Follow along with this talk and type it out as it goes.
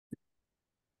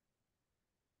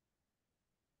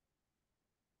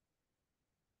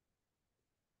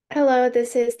Hello,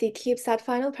 this is the CubeSat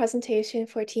final presentation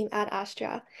for Team Ad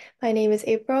Astra. My name is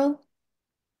April.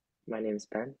 My name is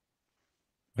Ben.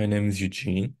 My name is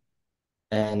Eugene.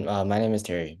 And my name is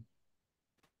Terry.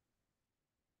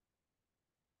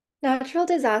 Natural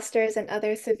disasters and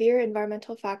other severe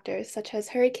environmental factors, such as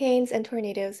hurricanes and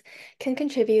tornadoes, can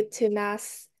contribute to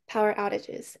mass power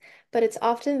outages, but it's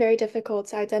often very difficult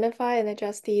to identify and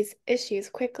address these issues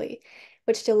quickly,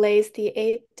 which delays the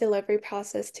aid delivery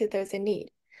process to those in need.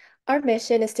 Our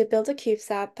mission is to build a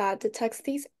CubeSat that detects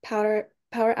these power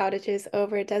outages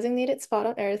over a designated spot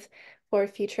on Earth for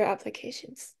future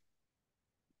applications.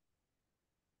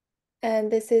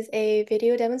 And this is a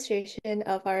video demonstration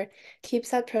of our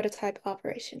CubeSat prototype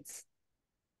operations.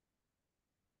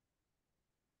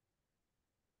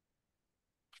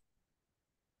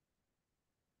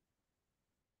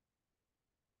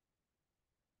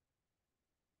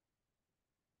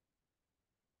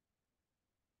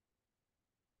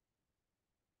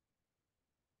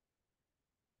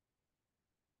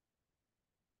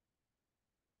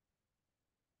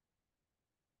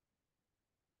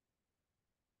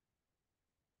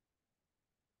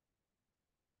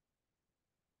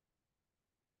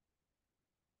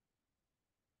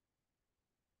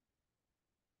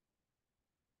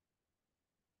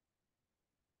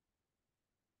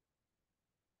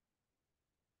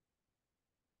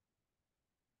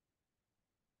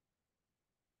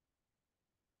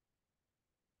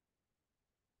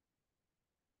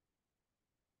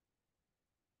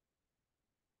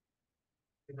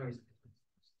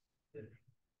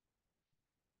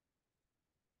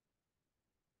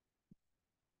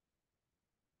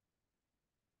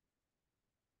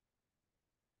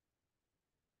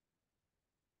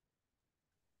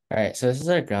 All right, so this is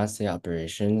our ground state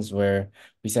operations where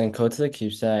we send code to the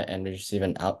CubeSat and we receive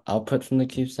an output from the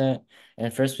CubeSat.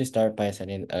 And first we start by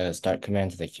sending a start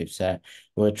command to the CubeSat,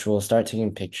 which will start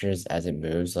taking pictures as it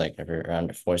moves, like every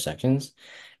around 4 seconds.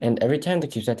 And every time the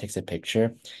CubeSat takes a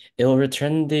picture, it will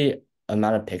return the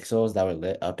amount of pixels that were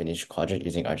lit up in each quadrant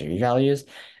using RGB values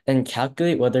and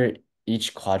calculate whether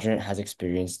each quadrant has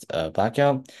experienced a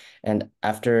blackout. And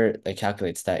after it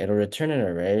calculates that, it'll return an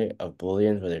array of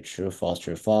booleans, whether true,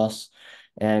 false,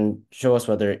 and show us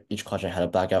whether each quadrant had a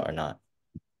blackout or not.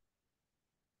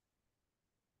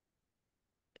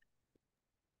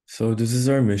 So this is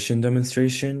our mission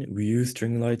demonstration. We use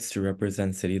string lights to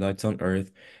represent city lights on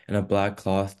Earth and a black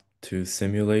cloth to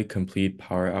simulate complete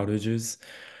power outages.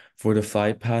 For the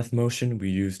flight path motion,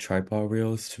 we use tripod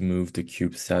rails to move the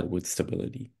CubeSat with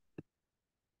stability.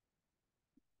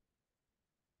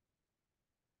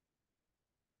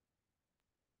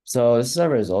 So this is our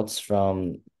results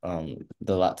from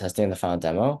the lot testing and the final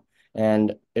demo.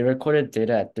 And it recorded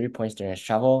data at 3 points during its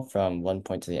travel from one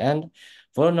point to the end.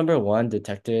 Photo number one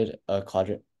detected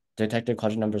quadrant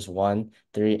numbers 1,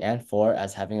 3, and 4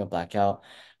 as having a blackout.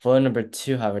 Photo number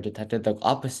two, however, detected the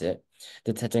opposite,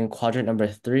 detecting quadrant number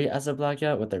 3 as a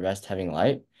blackout with the rest having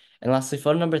light. And lastly,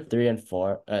 photo number three had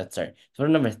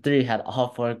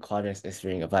all 4 quadrants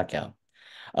experiencing a blackout.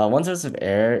 One source of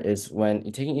error is when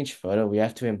taking each photo, we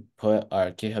have to input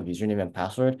our GitHub username and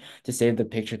password to save the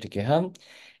picture to GitHub.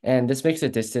 And this makes the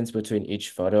distance between each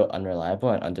photo unreliable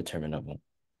and undeterminable.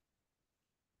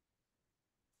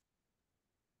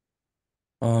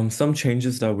 Some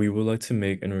changes that we would like to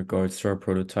make in regards to our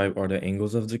prototype are the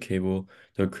angles of the cable,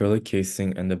 the acrylic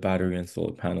casing, and the battery and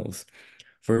solar panels.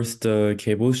 First, the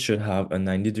cables should have a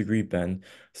 90-degree bend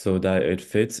so that it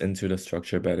fits into the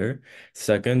structure better.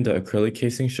 Second, the acrylic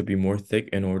casing should be more thick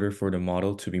in order for the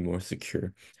model to be more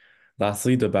secure.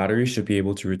 Lastly, the battery should be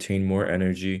able to retain more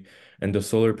energy, and the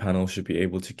solar panel should be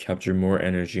able to capture more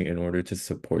energy in order to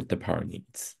support the power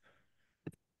needs.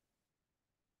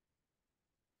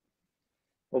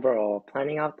 Overall,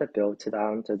 planning out the build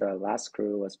down to the last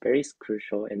screw was very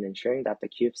crucial in ensuring that the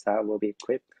CubeSat will be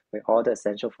equipped with all the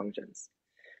essential functions.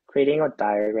 Creating a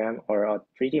diagram or a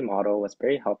 3D model was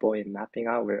very helpful in mapping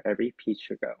out where every piece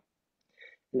should go.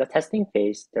 In the testing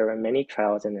phase, there were many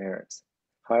trials and errors.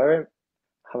 However,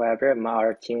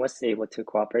 our team was able to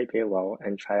cooperate very well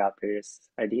and try out various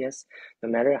ideas, no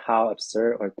matter how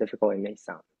absurd or difficult it may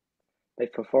sound. By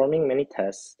performing many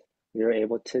tests, we were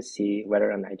able to see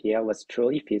whether an idea was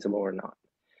truly feasible or not.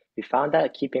 We found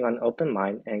that keeping an open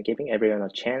mind and giving everyone a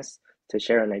chance to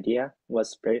share an idea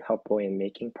was very helpful in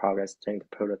making progress during the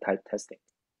prototype testing.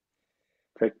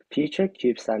 For future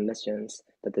CubeSat missions,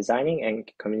 the designing and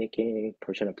communicating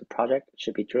portion of the project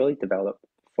should be thoroughly developed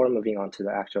before moving on to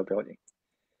the actual building.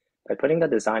 By putting the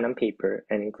design on paper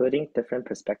and including different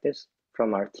perspectives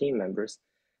from our team members,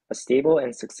 a stable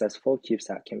and successful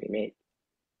CubeSat can be made.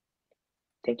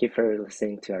 Thank you for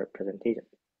listening to our presentation.